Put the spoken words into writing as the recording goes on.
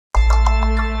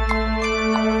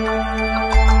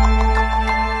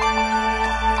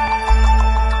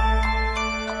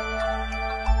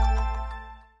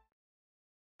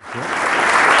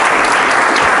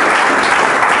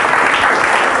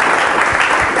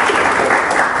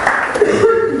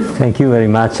Thank you very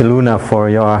much, Luna, for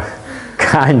your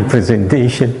kind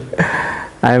presentation.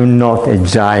 I am not a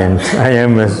giant, I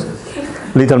am a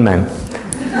little man.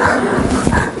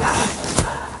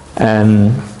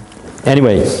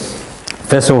 Anyway,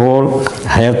 first of all,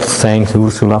 I have to thank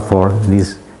Ursula for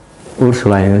this,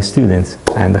 Ursula and the students,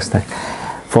 I understand,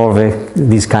 for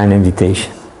this kind of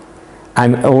invitation.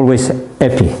 I'm always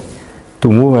happy to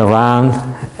move around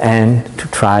and to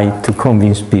try to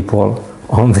convince people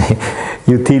on the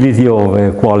utility or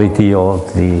the quality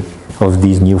of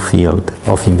this new field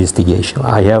of investigation.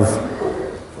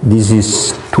 This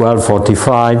is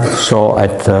 12:45, so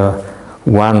at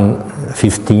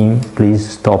 1:15, please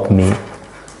stop me.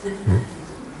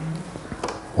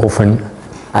 Often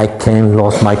I can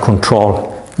lose my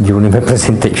control during the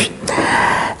presentation.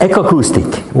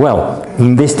 Ecoacoustic, well,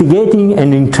 investigating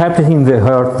and interpreting the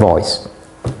heard voice.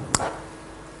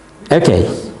 Okay,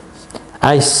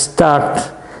 I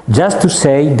start just to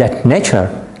say that nature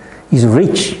is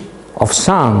rich of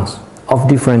sounds of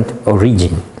different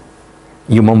origin.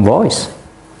 Human voice,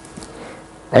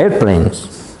 airplanes,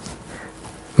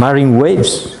 marine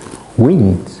waves,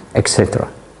 winds, etc.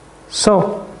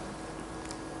 So,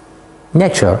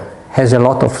 nature has a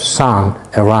lot of sound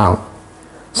around.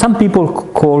 Some people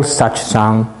call such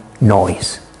sound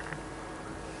noise.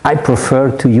 I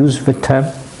prefer to use the term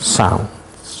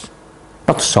sounds,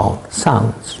 not song,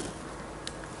 sounds.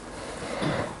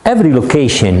 Every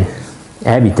location,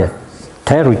 habitat,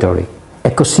 territory,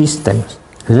 ecosystems,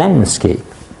 landscape,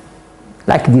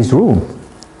 like this room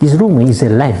is a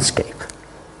landscape.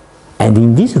 And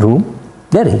in this room,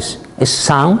 there is a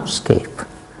soundscape.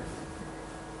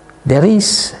 There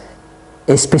is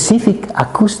a specific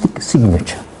acoustic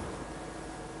signature.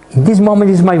 In this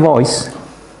moment is my voice.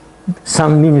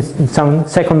 Some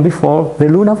second before, the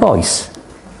Luna voice.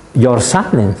 Your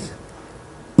silence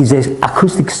is an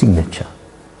acoustic signature.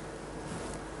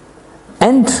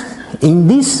 And in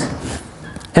this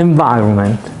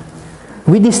environment,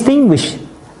 we distinguish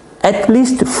at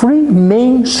least three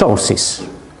main sources.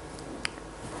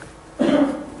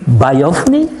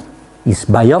 Biophony is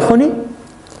biophony,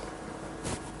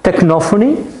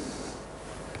 technophony,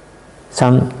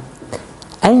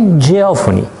 and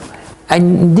geophony. And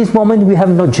in this moment we have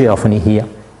no geophony here.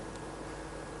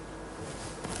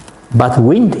 But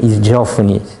wind is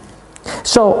geophony.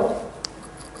 So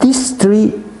these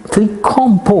three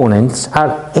components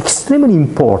are extremely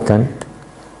important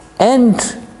and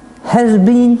has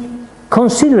been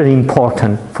considered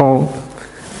important from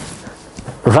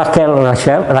Rachel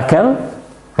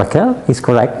is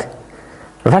correct,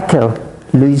 Rachel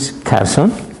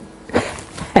Carson.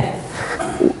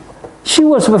 She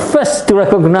was the first to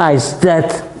recognize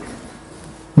that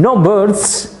no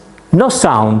birds, no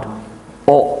sound,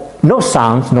 or no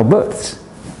sounds, no birds.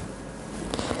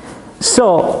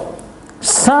 So,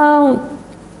 sound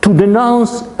to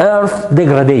denounce earth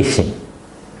degradation,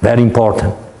 very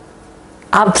important,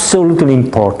 absolutely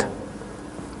important.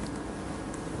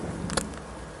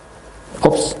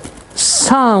 Oops.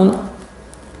 Sound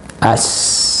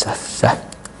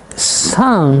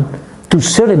to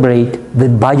celebrate the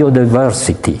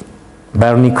biodiversity.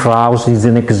 Bernie Krause is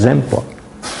an example.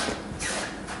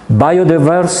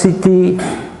 Biodiversity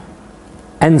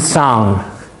and sound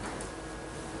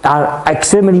are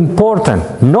extremely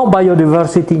important. No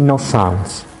biodiversity, no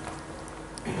sounds.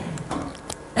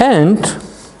 And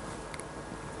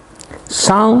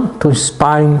sound to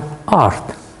inspire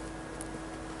art.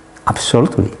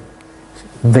 Absolutely.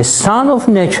 The sound of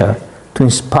nature to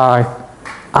inspire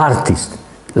artists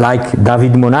like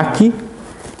David Monacchi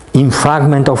in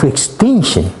Fragment of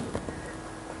Extinction.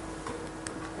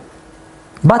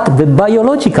 But the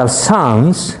biological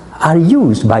sounds are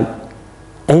used by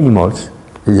animals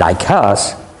like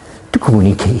us to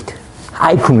communicate.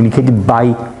 I communicate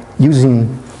by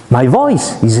using my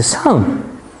voice, is a sound.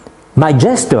 My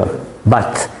gesture,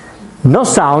 but no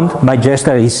sound, my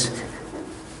gesture is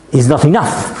not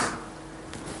enough.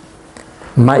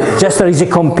 My gesture is a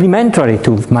complementary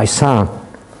to my sound.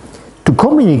 To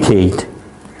communicate,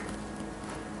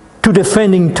 to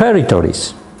defending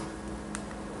territories,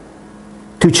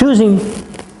 to choosing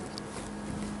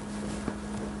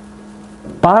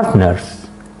partners.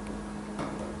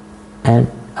 And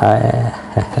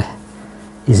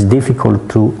it's difficult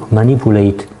to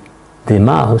manipulate the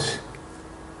mouse.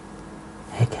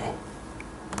 Okay.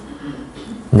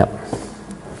 No,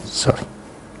 sorry.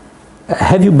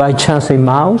 Have you by chance a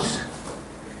mouse?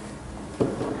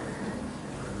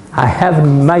 I have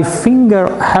my finger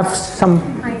have some.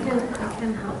 I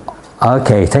can help.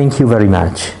 Okay, thank you very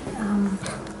much.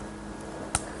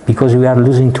 Because we are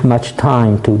losing too much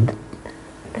time to.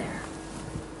 There.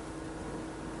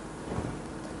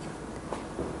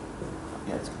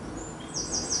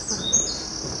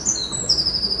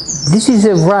 This is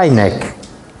a right neck.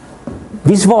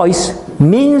 This voice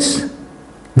means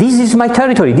this is my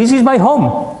territory, this is my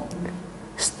home.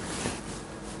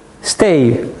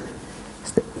 Stay.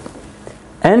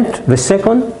 And the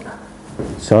second,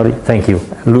 sorry, thank you,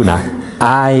 Luna.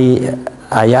 I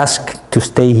ask to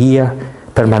stay here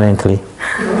permanently.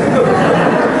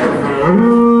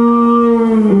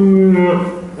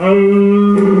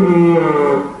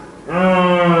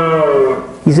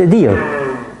 He's a deer.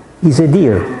 He's a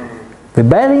deer. The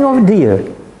belling of deer,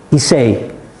 he say,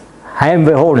 I am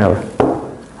the owner.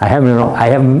 I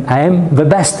am the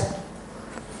best.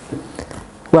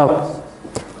 Well,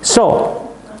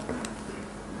 so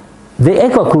the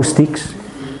ecoacoustics,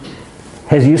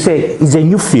 as you say, is a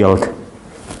new field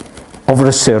of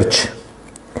research,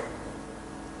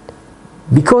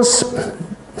 because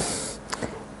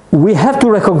we have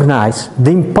to recognize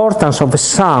the importance of the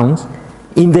sounds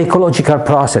in the ecological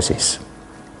processes.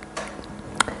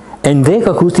 And the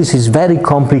ecoacoustics is very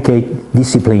complicated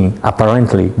discipline,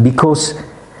 apparently, because it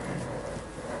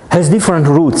has different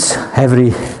roots.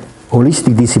 Every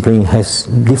holistic discipline has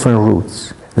different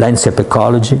roots. Landscape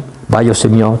ecology,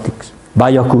 biosemiotics,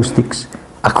 bioacoustics,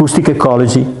 acoustic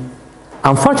ecology.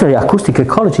 Unfortunately, acoustic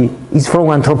ecology is from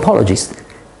anthropologists.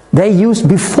 They used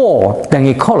before than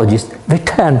ecologists the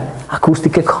term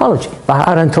acoustic ecology, but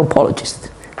are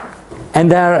anthropologists. And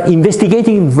they are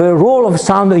investigating the role of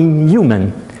sound in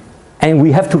human. And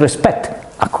we have to respect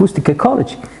acoustic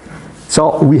ecology.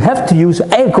 So we have to use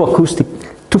ecoacoustic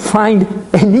to find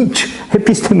a niche,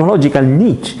 epistemological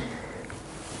niche,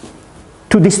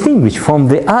 to distinguish from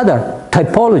the other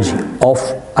typology of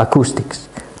acoustics,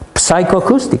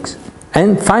 psychoacoustics,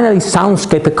 and finally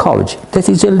soundscape ecology. That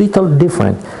is a little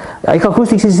different.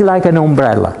 Ecoacoustics is like an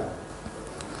umbrella.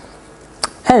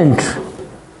 And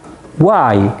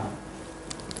why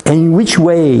and in which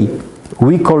way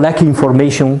we collect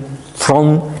information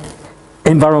from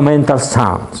environmental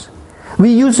sounds?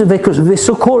 We use the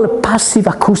so-called passive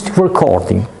acoustic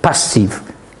recording, passive,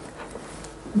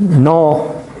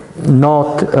 no,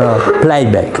 not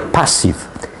playback, passive.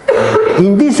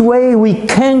 In this way we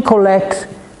can collect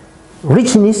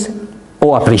richness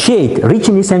or appreciate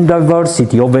richness and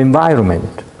diversity of the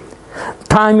environment,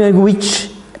 time in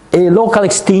which a local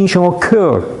extinction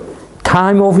occurred,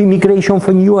 time of immigration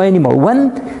for new animal.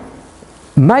 When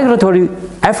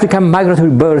African migratory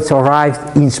birds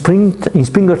arrived in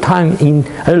springtime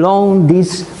along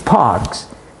these parks,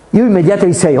 you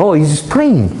immediately say, oh, it's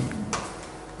spring,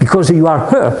 because you are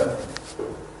heard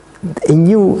a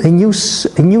new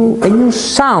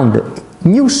sound,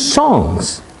 new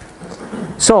songs.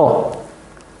 So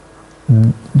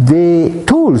the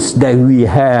tools that we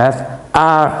have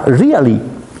are really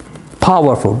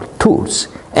powerful tools,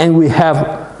 and we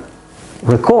have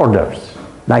recorders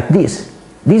like this.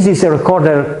 This is a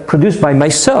recorder produced by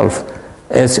myself.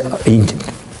 I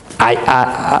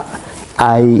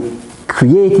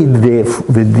created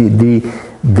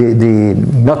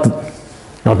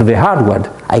not the hardware,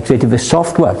 I created the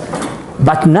software.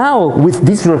 But now with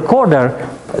this recorder,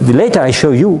 later I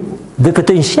show you the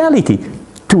potentiality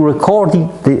to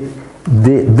recording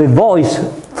the voice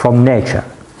from nature.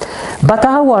 But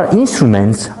our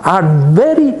instruments are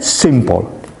very simple.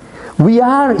 We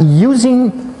are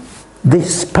using the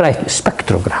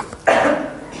spectrogram.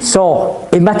 So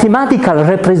a mathematical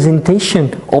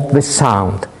representation of the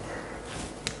sound,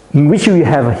 in which we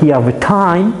have here the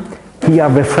time, here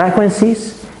the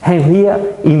frequencies, and here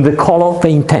in the color the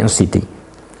intensity.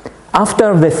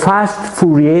 After the fast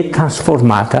Fourier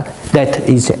transformata, that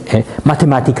is a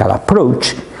mathematical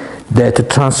approach that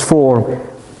transforms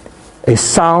a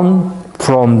sound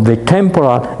from the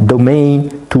temporal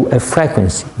domain to a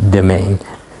frequency domain,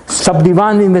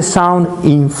 subdividing the sound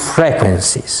in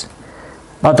frequencies.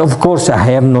 But of course I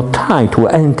have no time to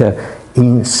enter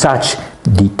in such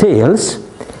details,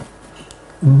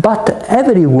 but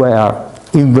everywhere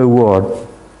in the world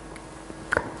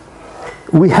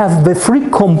we have the three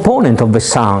components of the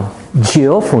sound: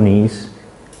 geophonies,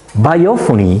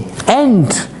 biophony, and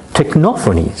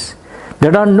technophonies.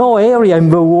 There are no area in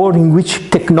the world in which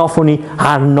technophony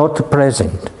are not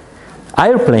present.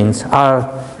 Airplanes are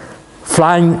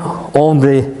flying on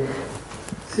the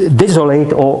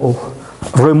desolate or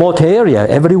remote area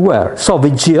everywhere. So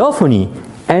the geophony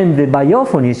and the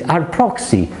biophonies are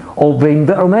proxy of the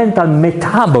environmental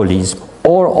metabolism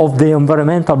or of the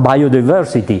environmental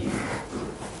biodiversity.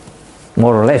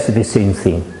 More or less the same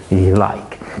thing, if you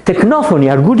like. Technophony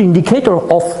are good indicator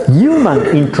of human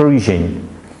intrusion.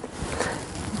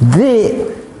 The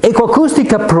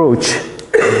ecoacoustic approach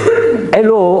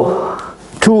allows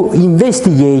to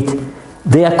investigate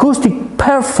the acoustic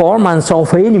performance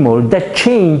of animals that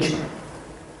change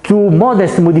to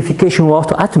modest modification of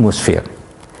the atmosphere.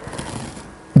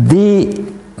 The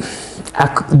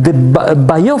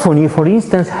biophony, for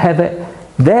instance, have a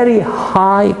very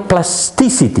high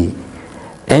plasticity,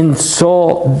 and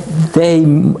so they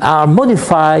are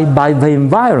modified by the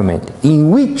environment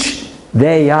in which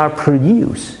they are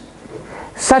produced.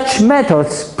 Such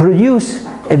methods produce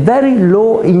a very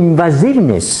low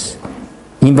invasiveness.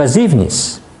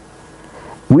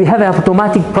 We have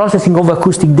automatic processing of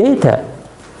acoustic data,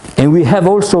 and we have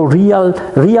also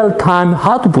real-time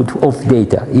output of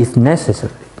data if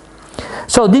necessary.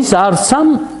 So these are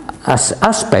some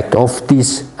aspects of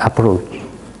this approach.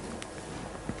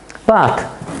 But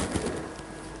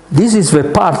this is the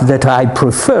part that I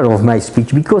prefer of my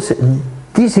speech, because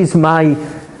this is my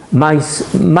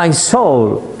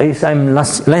soul, is I'm a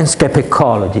landscape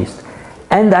ecologist,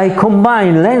 and I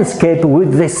combine landscape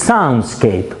with the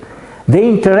soundscape, the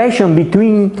interaction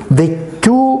between the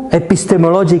two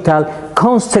epistemological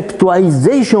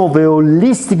conceptualization of a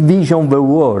holistic vision of the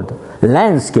world,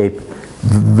 landscape,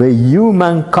 the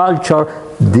human culture,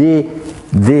 the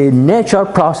nature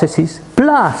processes,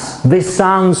 plus the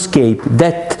soundscape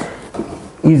that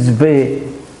is the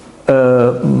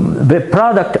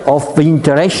product of the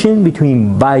interaction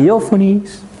between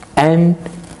biophonies and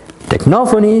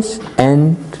technophonies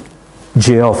and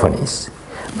geophonies.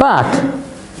 But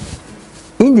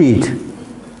indeed,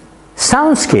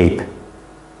 soundscape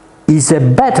is a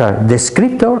better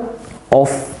descriptor of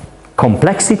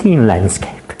complexity in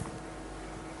landscape.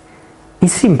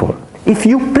 It's simple. If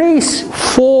you place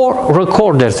 4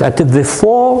 recorders at the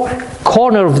 4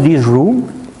 corners of this room,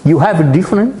 you have a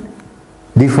different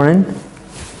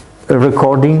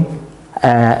recording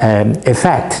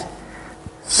effect.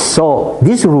 So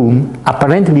this room,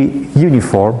 apparently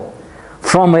uniform,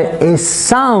 from a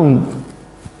sound,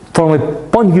 from a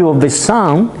point of view of the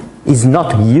sound, is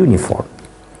not uniform.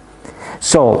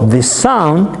 So the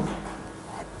sound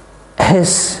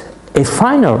has a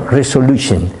finer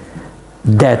resolution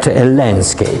than a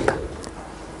landscape.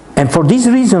 And for this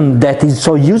reason that is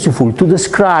so useful to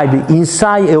describe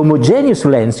inside a homogeneous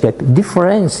landscape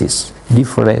differences.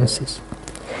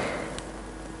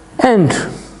 And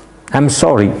I'm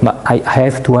sorry, but I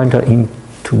have to enter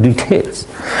into details.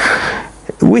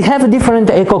 We have a different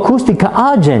ecoacoustic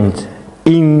agent.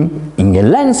 In a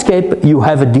landscape, you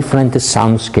have different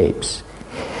soundscapes.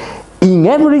 In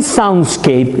every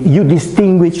soundscape, you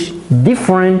distinguish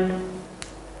different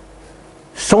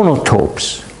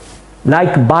sonotopes,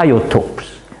 like biotopes.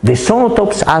 The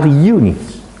sonotopes are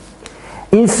units.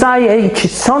 Inside each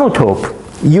sonotope,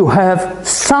 you have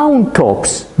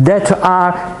soundtopes that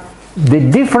are the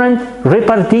different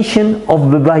repartition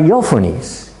of the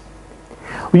biophonies.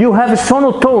 You have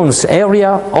sonotones,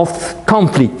 area of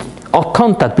conflict or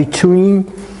contact between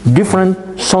different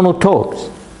sonotopes.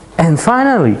 And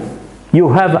finally, you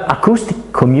have acoustic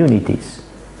communities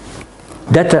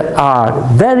that are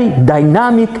very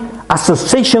dynamic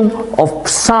association of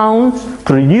sounds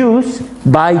produced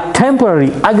by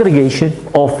temporary aggregation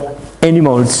of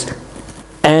animals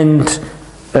and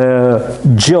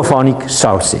geophonic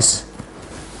sources.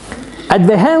 At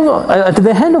the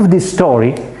end of this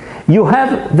story, you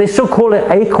have the so-called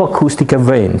ecoacoustic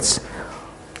events.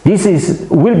 This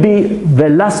will be the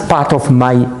last part of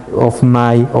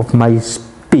my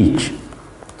speech.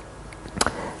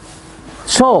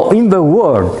 So in the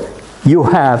world, you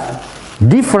have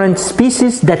different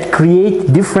species that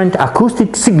create different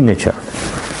acoustic signature.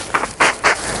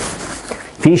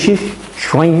 Fishes,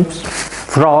 shrimps,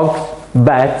 frogs,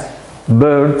 bats,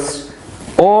 birds,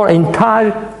 or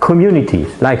entire communities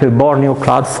like a Borneo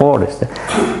cloud forest.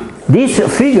 These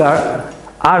figures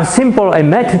are simple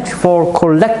metrics for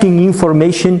collecting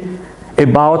information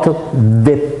about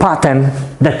the pattern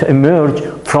that emerge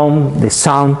from the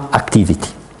sound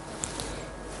activity.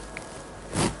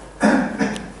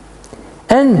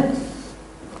 And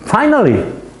finally,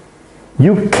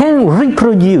 you can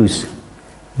reproduce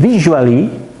visually,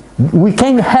 we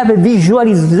can have a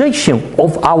visualization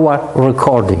of our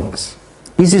recordings.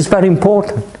 This is very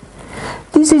important.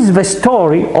 This is the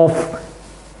story of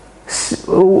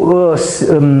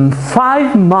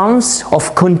 5 months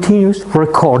of continuous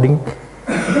recording,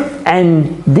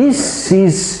 and this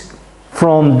is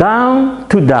from dawn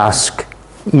to dusk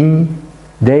in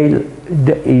the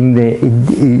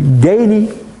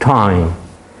daily time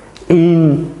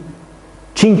in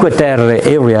Cinque Terre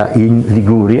area in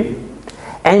Liguria,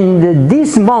 and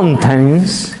these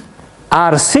mountains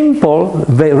are simple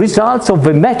the results of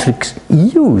the metrics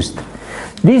used.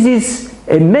 This is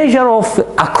a measure of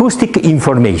acoustic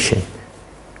information,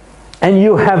 and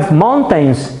you have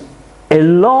mountains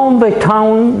along the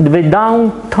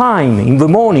down time in the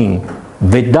morning,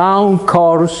 the down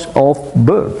course of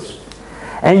birds.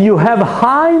 And you have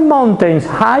high mountains,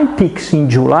 high peaks in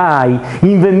July,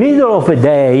 in the middle of the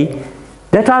day,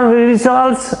 that are the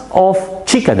results of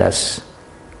cicadas,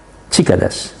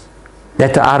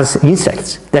 that are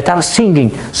insects, that are singing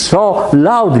so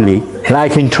loudly,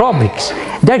 like in tropics,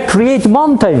 that create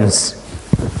mountains,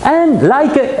 and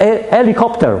like a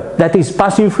helicopter that is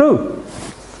passing through.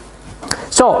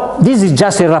 So this is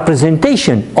just a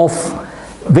representation of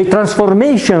the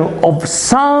transformation of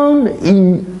sound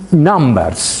in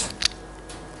numbers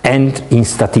and in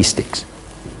statistics.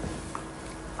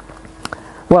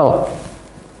 Well,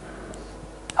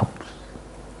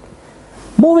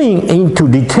 moving into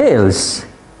details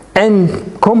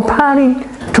and comparing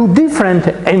two different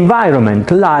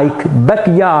environments like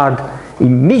backyard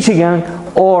in Michigan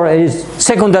or a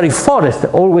secondary forest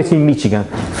always in Michigan,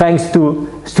 thanks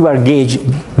to Stuart Gage,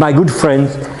 my good friend,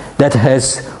 that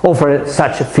has offered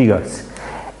such figures.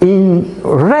 In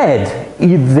red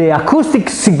is the acoustic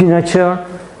signature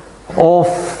of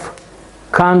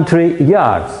country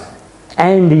yards,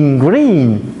 and in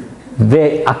green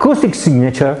the acoustic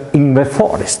signature in the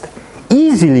forest.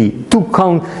 Easily to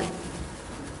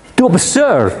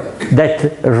observe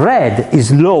that red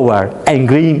is lower and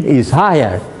green is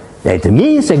higher. That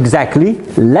means exactly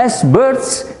less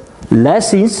birds,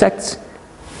 less insects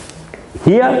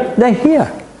here than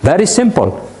here. Very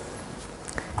simple.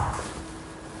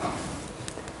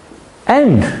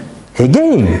 And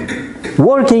again,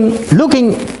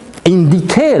 looking in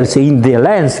details in the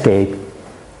landscape,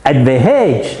 at the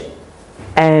edge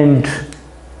and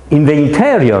in the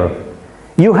interior,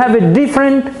 you have a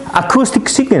different acoustic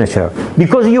signature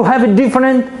because you have a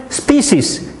different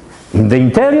species in the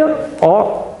interior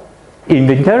or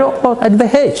at the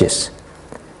edges.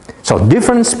 So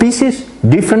different species,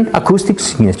 different acoustic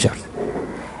signatures.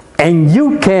 And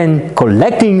you can,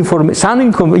 collecting sound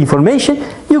information,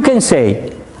 you can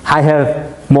say, I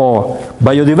have more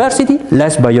biodiversity,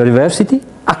 less biodiversity,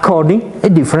 according to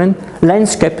different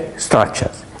landscape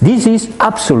structures. This is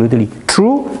absolutely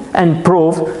true and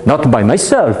proved not by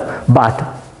myself, but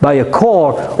by a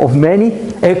core of many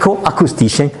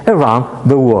ecoacousticians around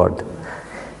the world.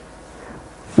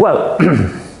 Well,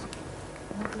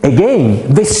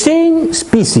 again, the same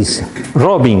species,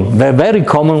 robin, the very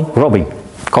common robin,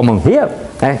 common here.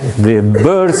 The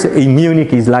birds in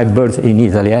Munich is like birds in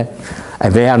Italy.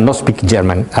 They are not speaking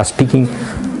German, are speaking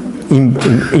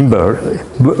in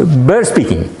bird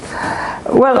speaking.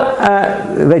 Well,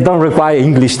 they don't require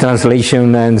English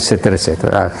translation, and etc.,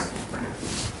 etc.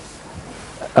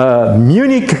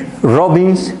 Munich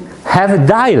robins have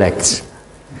dialects.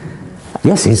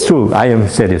 Yes, it's true, I am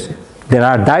serious. There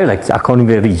are dialects according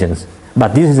to the regions,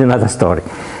 but this is another story.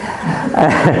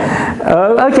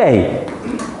 Okay,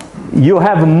 you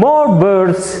have more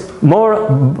birds,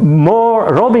 more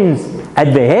robins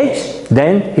at the edge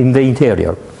than in the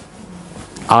interior.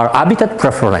 Our habitat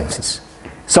preferences.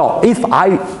 So if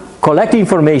I collect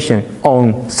information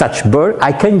on such bird,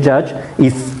 I can judge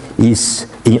if it's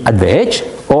at the edge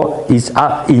or is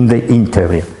in the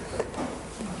interior.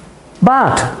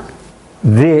 But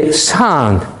the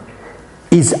sound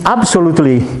is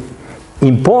absolutely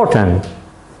important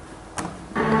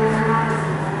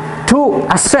to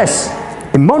assess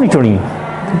and monitoring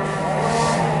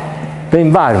the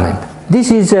environment.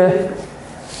 This is a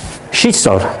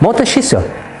schisel, motor schisel.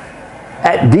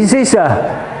 This is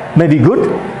maybe good,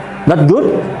 not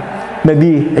good,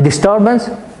 maybe a disturbance.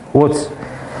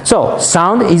 So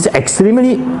sound is a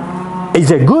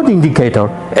good indicator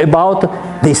about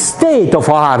the state of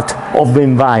art of the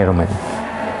environment.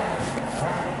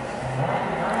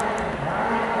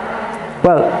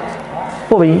 Well,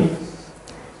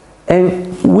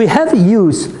 and we have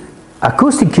used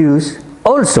acoustic cues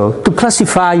also to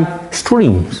classify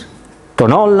streams.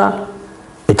 Tonolla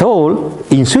et al.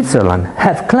 In Switzerland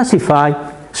have classified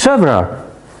several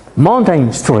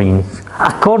mountain streams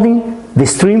according to the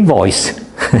stream voice.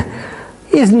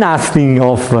 It's nothing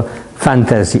of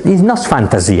fantasy, it's not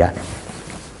fantasia.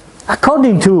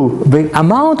 According to the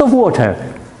amount of water,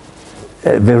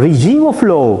 the regime of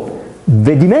flow,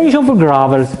 the dimension of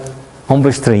gravels on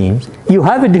the streams, you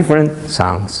have different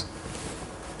sounds.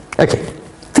 Okay,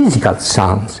 physical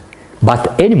sounds,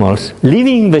 but animals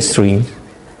living in the streams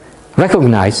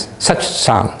recognize such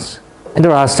sounds. And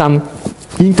there are some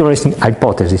interesting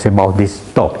hypotheses about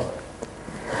this topic.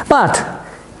 But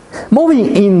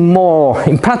moving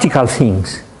in practical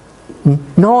things,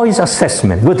 noise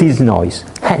assessment. What is noise?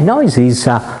 Noise is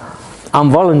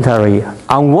involuntary,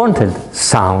 unwanted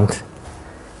sound.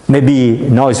 Maybe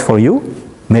noise for you,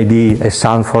 maybe a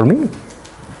sound for me,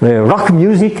 rock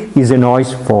music is a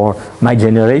noise for my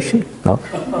generation, no?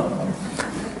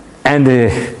 And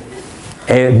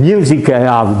music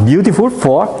are beautiful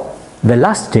for the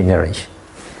last generation.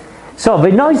 So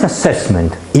the noise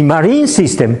assessment in marine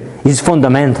system is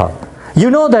fundamental. You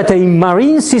know that in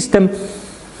marine system,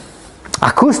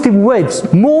 acoustic waves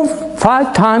move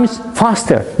 5 times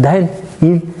faster than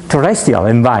in terrestrial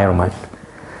environment.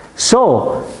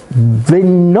 So the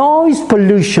noise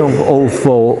pollution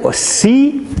of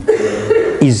sea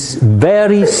is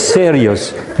very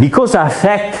serious because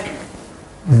affect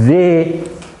the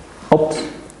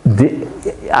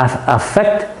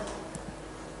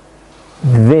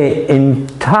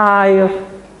entire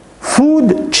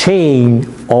food chain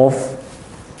of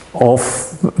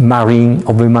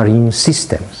the marine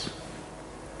systems.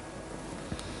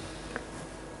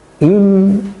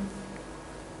 In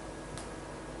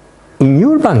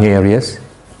urban areas,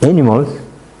 animals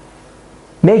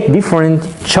make different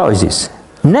choices.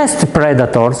 Nest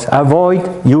predators avoid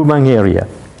urban area.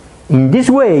 In this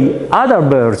way, other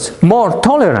birds more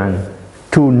tolerant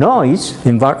to noise,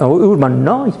 urban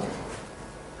noise,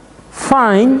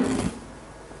 find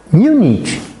new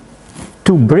niche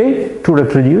to breed, to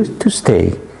reproduce, to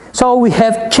stay. So we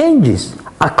have changes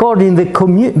according to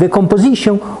the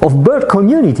composition of bird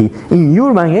community in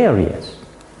urban areas.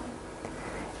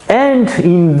 And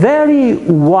in very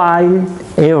wild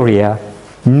area,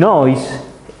 noise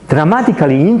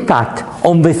dramatically impact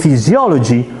on the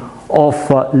physiology of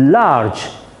large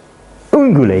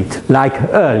ungulate like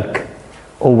elk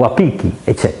or wapiti,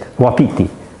 etc. Wapiti.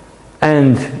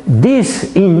 And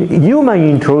this human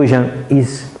intrusion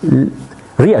is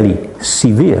really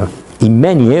severe in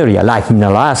many areas, like in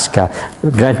Alaska,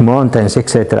 Great Mountains,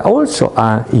 etc. Also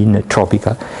in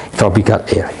tropical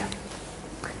area.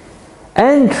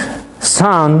 And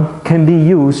sound can be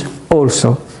used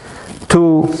also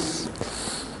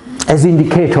as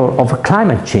indicator of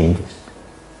climate changes.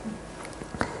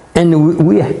 And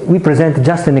we present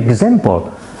just an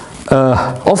example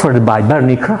offered by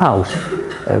Bernie Krause.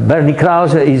 Bernie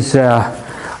Krause is a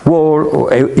world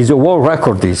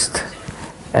recordist,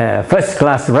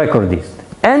 first-class recordist,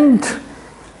 and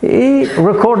he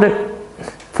recorded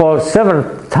for several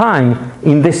times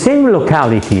in the same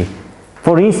locality.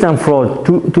 For instance, for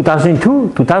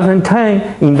 2002,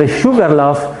 2010, in the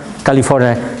Sugarloaf,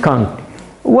 California county.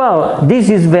 Well, this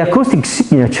is the acoustic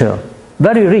signature,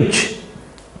 very rich,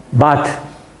 but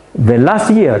the last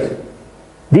year,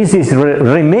 this is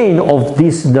remain of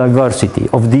this diversity,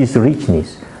 of this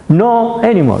richness. No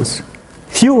animals,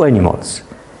 few animals.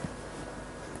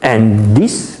 And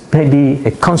this may be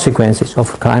a consequence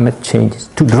of climate changes,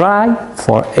 to drive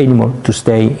for animals to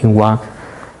stay in one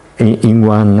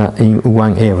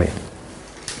area.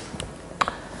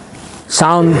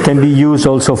 Sound can be used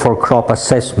also for crop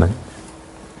assessment.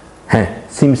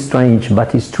 Seems strange,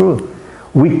 but it's true.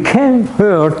 We can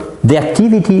hear the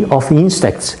activity of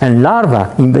insects and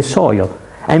larvae in the soil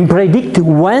and predict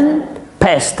when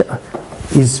pest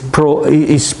is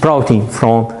sprouting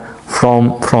from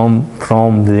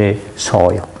the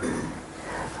soil.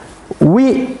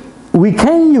 We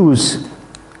can use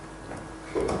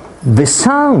the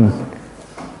sound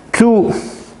to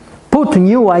put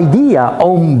new idea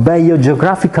on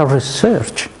biogeographical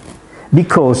research,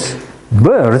 because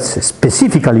birds,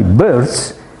 specifically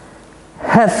birds,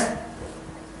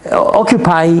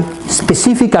 occupy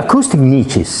specific acoustic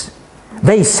niches.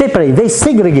 They separate, they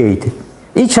segregate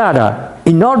each other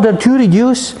in order to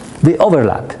reduce the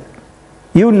overlap.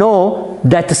 You know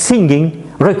that singing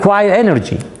requires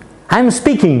energy. I'm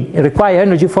speaking requires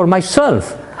energy for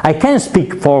myself. I can't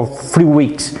speak for 3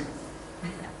 weeks,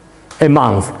 a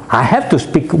month. I have to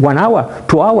speak 1 hour,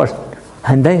 2 hours,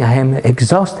 and then I am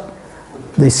exhausted.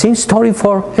 The same story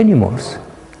for animals.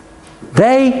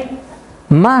 They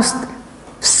must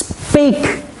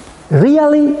speak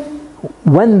really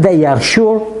when they are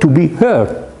sure to be heard,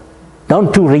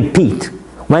 don't to repeat.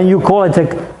 When you call it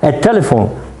a telephone,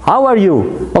 how are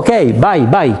you? Okay, bye,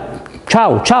 bye,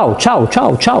 ciao, ciao, ciao,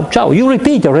 ciao, ciao, ciao. You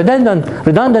repeat a redundant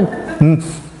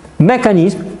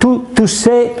mechanism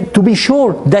to be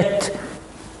sure that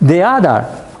the other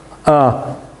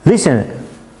listener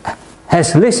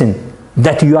has listened,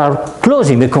 that you are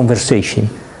closing the conversation.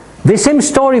 The same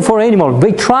story for animals.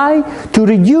 They try to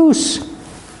reduce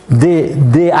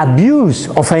the abuse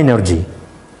of energy.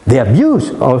 The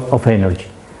abuse of energy.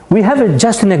 We have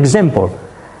just an example.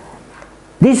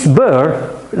 This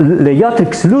bird,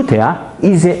 Leiotrix lutea,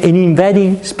 is an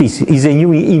invading species, is a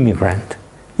new immigrant.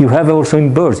 You have also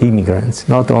in birds immigrants,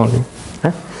 not only.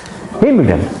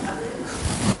 Immigrants.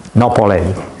 No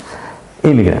polemic.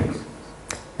 Immigrants.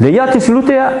 Leiotrix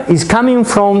lutea is coming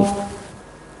from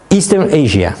Eastern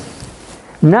Asia.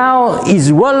 Now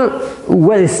is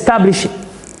well established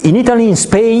in Italy, in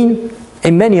Spain,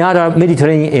 and many other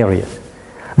Mediterranean areas.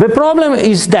 The problem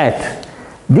is that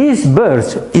this bird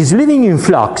is living in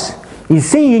flocks, is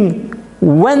singing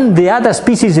when the other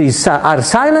species are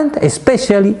silent,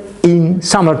 especially in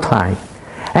summertime,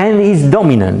 and is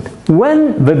dominant.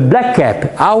 When the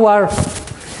blackcap, our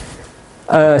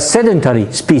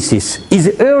sedentary species,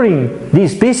 is hearing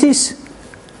this species,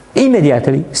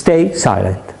 immediately stay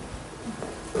silent.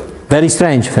 Very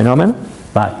strange phenomenon,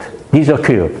 but this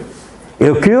occurs. It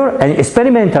occurs, and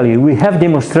experimentally we have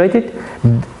demonstrated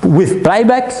with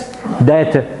playbacks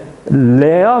that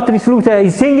Leotrix lutea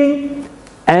is singing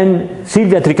and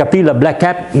Silvia tricapilla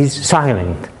blackcap is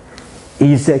silent.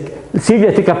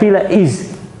 Silvia tricapilla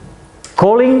is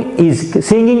calling, is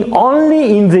singing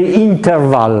only in the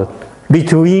interval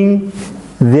between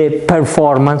the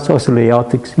performance of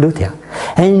Leotrix lutea.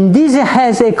 And this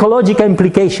has ecological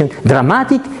implication,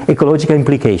 dramatic ecological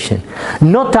implication.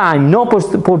 No time, no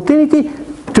opportunity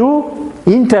to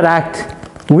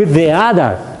interact with the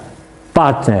other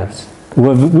partners,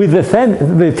 with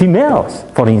the females,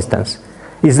 for instance.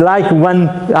 It's like when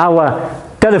our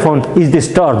telephone is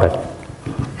disturbed.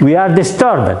 We are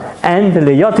disturbed, and the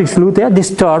Leotrix lutea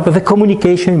disturbs the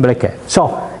communication in blackcap.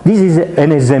 So this is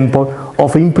an example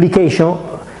of implication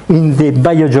in the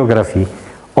biogeography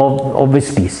of the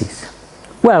species.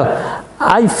 Well,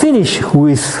 I finish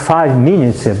with 5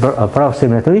 minutes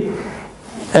approximately,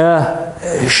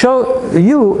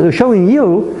 showing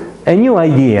you a new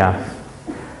idea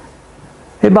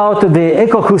about the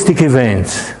ecoacoustic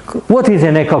events. What is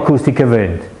an ecoacoustic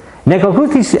event? An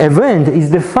ecoacoustic event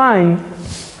is defined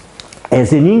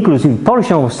as an inclusive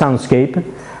portion of soundscape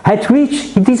at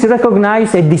which it is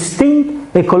recognized a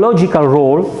distinct ecological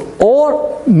role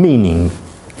or meaning.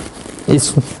 It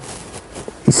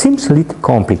seems a little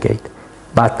complicated,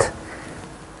 but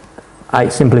I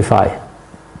simplify.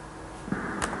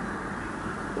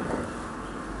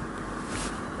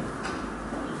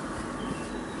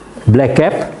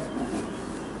 Blackcap,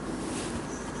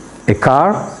 a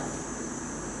car,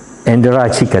 and there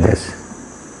are cicadas.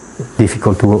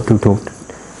 Difficult to talk.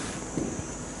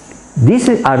 These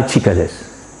are cicadas.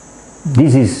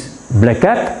 This is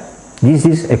blackcap. This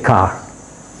is a car.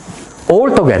 All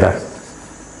together.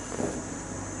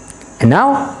 And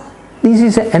now, this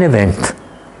is an event.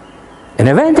 An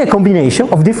event, a combination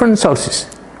of different sources.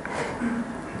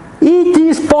 It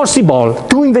is possible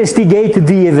to investigate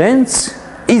the events.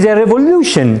 Is a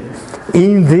revolution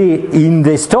in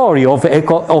the story of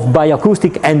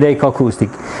bioacoustic and ecoacoustic,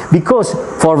 because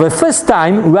for the first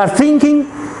time we are thinking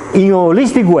in a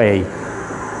holistic way.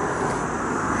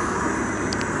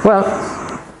 Well,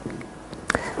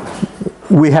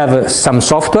 we have some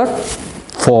software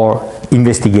for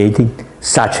investigating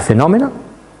such phenomena.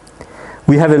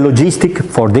 We have a logistic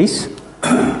for this.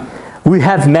 We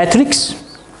have metrics,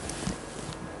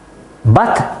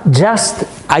 but just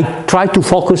I try to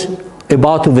focus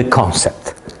about the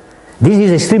concept. This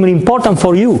is extremely important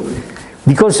for you,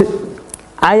 because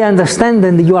I understand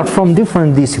that you are from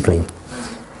different disciplines.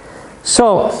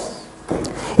 So,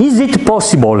 is it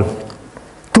possible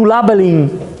to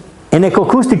labeling an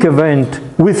ecoacoustic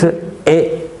event with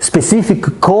a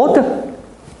specific code?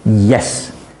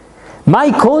 Yes. My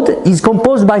code is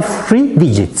composed by 3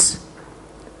 digits.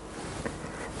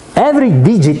 Every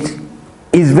digit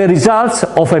is the result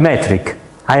of a metric.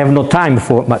 I have no time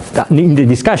for, but in the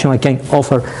discussion I can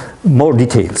offer more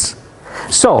details.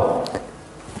 So,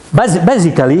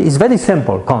 basically, it's very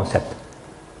simple concept.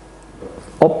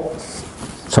 Oh,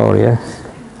 sorry,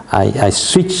 I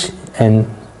switch and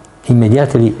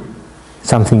immediately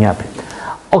something happened.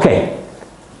 Okay,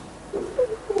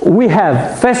 we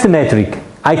have first metric,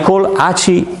 I call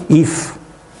ACI if.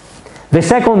 The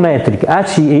second metric,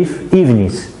 ACI if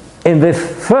evenings. And the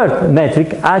third metric,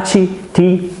 ACI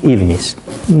T evenings.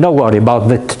 No worry about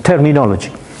the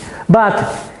terminology.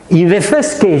 But in the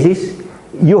first cases,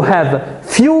 you have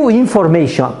few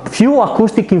information, few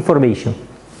acoustic information,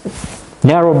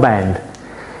 narrow band.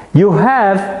 You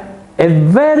have a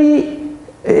very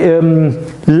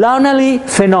lonely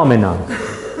phenomenon.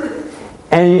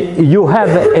 And you have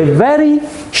a very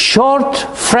short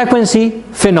frequency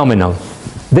phenomenon.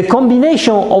 The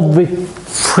combination of the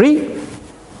 3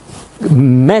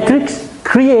 metrics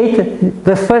create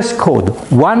the first code,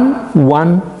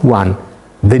 111,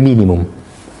 the minimum.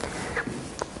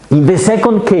 In the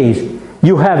second case,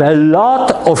 you have a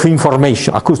lot of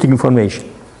information, acoustic information,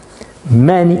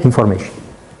 many information.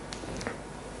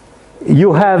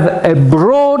 You have a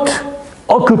broad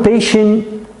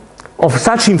occupation of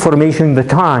such information in the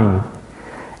time,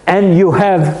 and you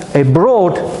have a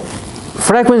broad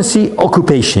frequency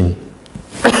occupation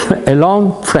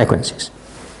along frequencies.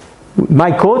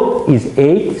 My code is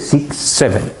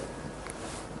 867.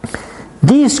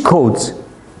 These codes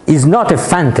is not a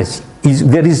fantasy, is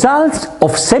the result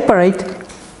of separate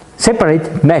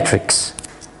metrics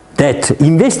that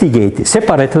investigate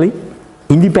separately,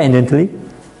 independently,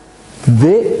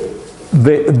 the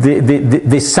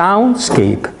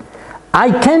soundscape.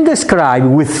 I can describe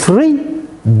with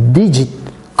 3-digit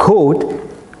code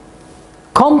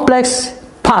complex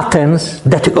patterns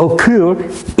that occur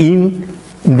in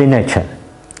the nature.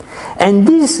 And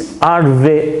these are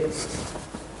the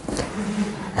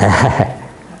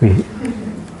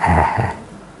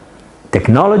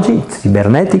technology, it's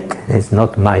cybernetic, it's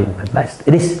not my best.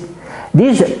 This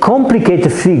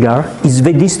complicated figure is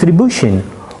the distribution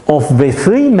of the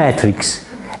 3 metrics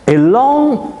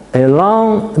along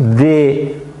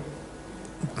the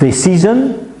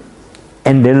season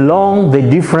and along the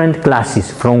different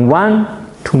classes from 1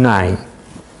 to 9.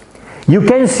 You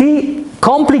can see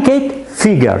complicated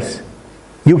figures.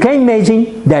 You can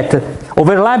imagine that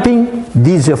overlapping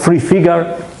these 3 figures,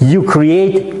 you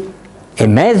create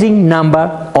amazing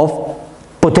number of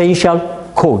potential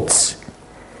codes.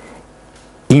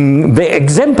 In the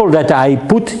example that I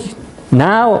put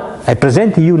now, I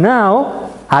present to you now,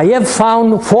 I have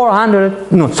found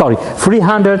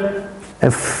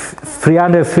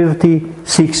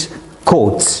 356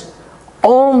 codes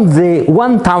on the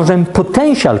 1000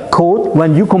 potential code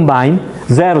when you combine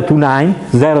 0 to 9,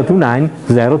 0 to 9,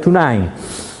 0 to 9.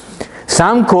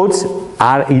 Some codes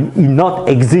are not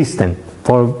existent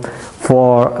for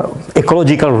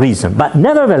ecological reason, but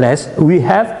nevertheless we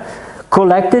have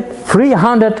collected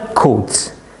 300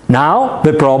 codes. Now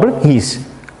the problem is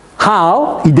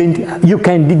how you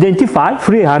can identify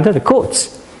 300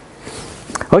 codes.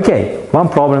 Okay, one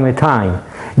problem at a time.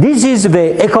 This is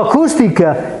the ecoacoustic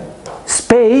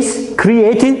space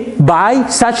created by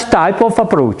such type of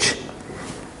approach.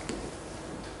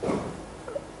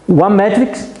 One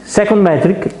metric, second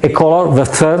metric, a color, the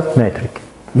third metric.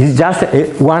 This is just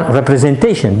one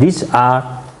representation. These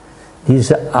are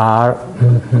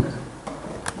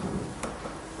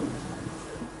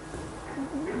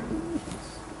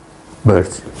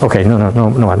birds. Ok,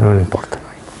 non importa.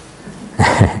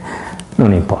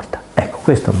 Non importa. Ecco,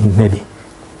 questo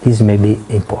this may be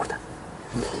important.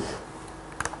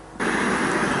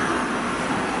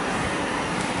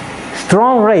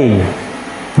 Strong rain,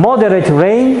 moderate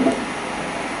rain,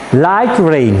 light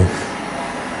rain.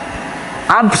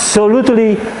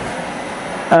 Absolutely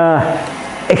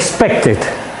expected.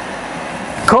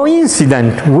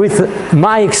 Coincident with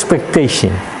my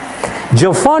expectation.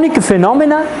 Geophonic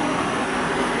phenomena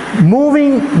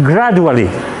moving gradually.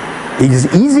 It is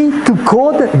easy to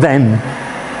code them,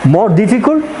 more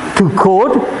difficult to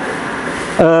code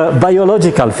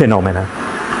biological phenomena.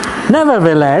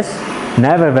 Nevertheless,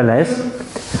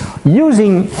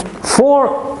 using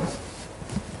 4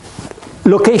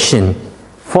 locations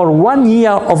for 1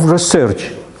 year of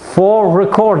research, 4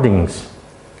 recordings,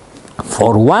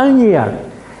 for 1 year,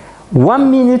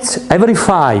 1 minute every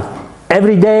 5,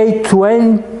 every day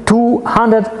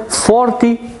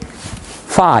 240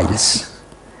 files.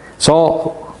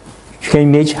 So you can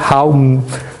imagine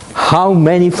how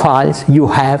many files you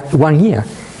have 1 year.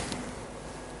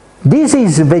 This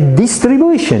is the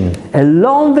distribution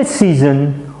along the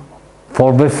season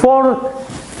for the 4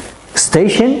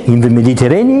 stations in the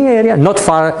Mediterranean area, not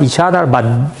far each other, but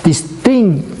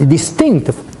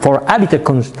distinct for habitat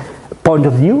point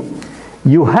of view.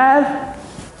 You have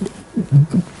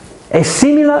a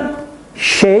similar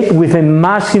shape with a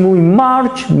maximum in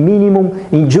March, minimum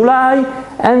in July,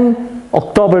 and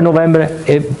October, November,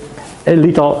 a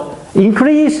little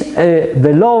increase,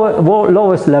 the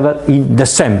lowest level in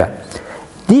December.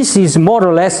 This is more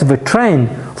or less the trend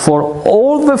for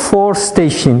all the 4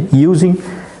 stations using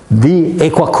the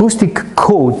ecoacoustic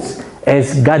codes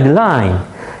as guideline.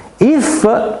 If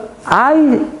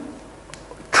I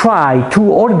try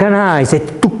to organize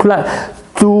it, to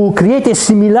create a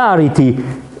similarity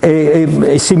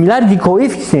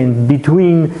coefficient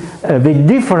between the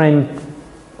different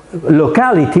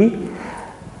locality,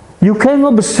 you can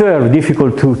observe,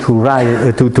 difficult to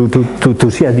write,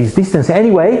 to see at this distance.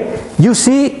 Anyway, you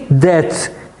see that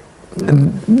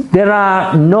there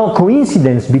are no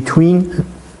coincidence between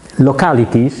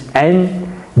localities and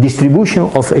distribution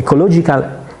of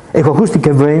ecoacoustic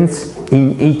events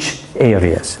in each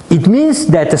areas. It means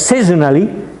that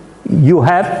seasonally you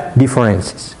have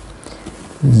differences.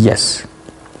 Yes.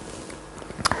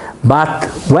 But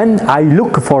when I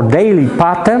look for daily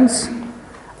patterns,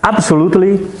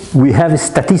 absolutely we have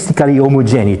statistically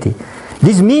homogeneity.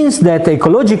 This means that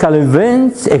ecological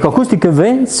events, ecoacoustic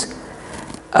events,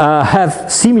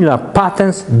 have similar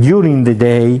patterns during the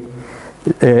day,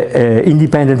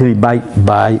 independently by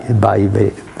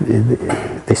the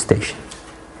station.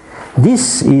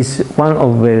 This is one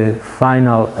of the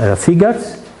final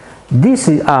figures.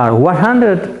 These are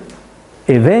 100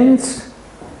 events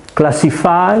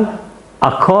classified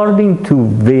according to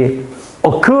the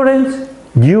occurrence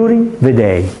during the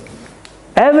day.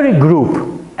 Every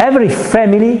group, every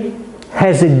family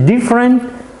has a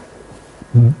different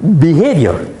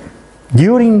behavior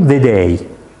during the day.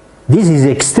 This is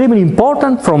extremely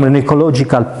important from an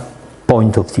ecological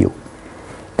point of view.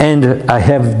 And I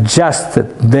have just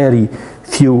very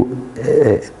few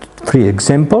three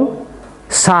examples.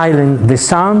 Silent, the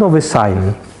sound of a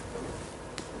silent.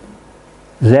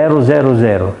 0, 0,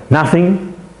 0,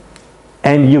 nothing.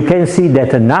 And you can see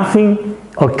that nothing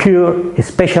occurs,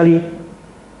 especially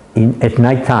at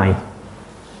night time.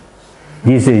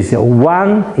 This is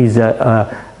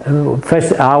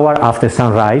first hour after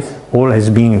sunrise. All has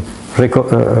been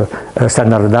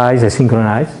standardized and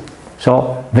synchronized.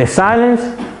 So the silence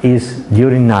is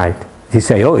during night. They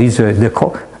say, oh, this is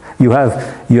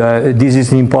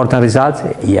an important result.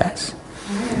 Yes.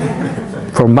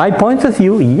 From my point of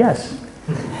view, yes.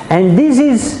 And this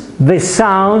is the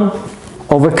sound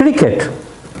of a cricket.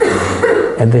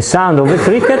 And the sound of a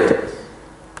cricket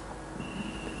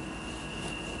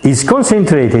is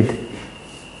concentrated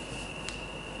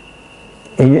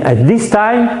at this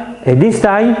time in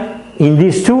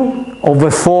these 2 of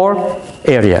the 4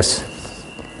 areas.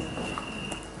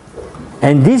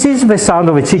 And this is the sound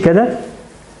of a cicada,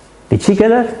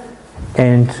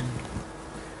 and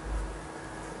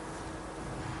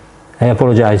I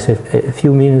apologize, a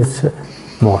few minutes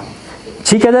more.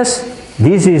 Cicadas,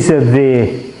 this is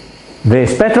the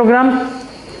spectrogram.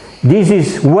 This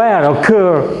is where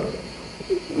occur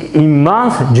in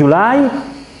month July,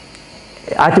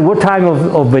 at what time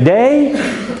of the day,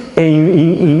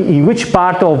 in which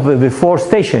part of the 4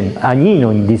 station,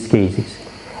 Agnino in these cases.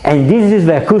 And this is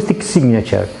the acoustic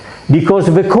signature, because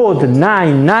the code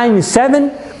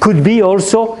 997 could be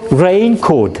also rain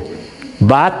code,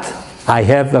 but I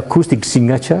have acoustic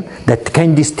signature that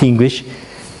can distinguish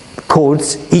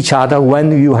codes each other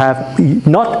when you have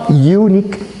not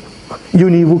univoc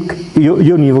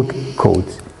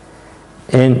codes.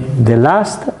 And the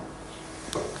last,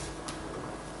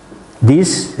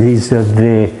 this is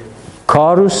the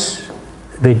chorus,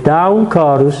 the down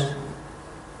chorus,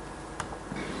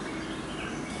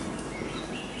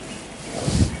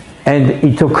 and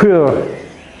it occurs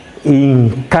in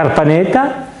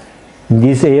Carpaneta, in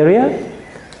this area,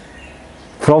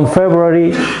 from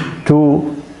February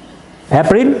to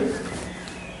April,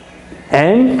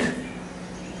 and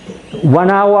 1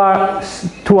 hour,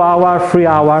 2 hours, 3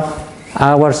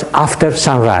 hours after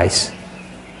sunrise.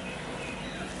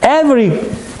 Every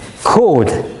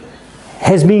code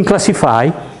has been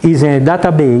classified, is in a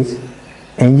database,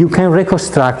 and you can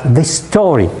reconstruct the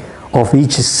story of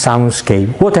each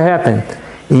soundscape, what happened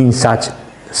in such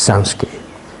soundscape.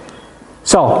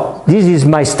 So this is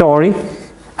my story.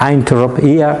 I interrupt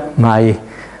here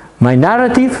my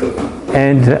narrative,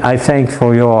 and I thank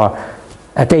for your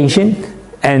attention,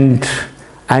 and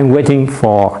I'm waiting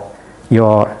for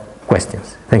your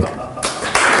questions. Thank you.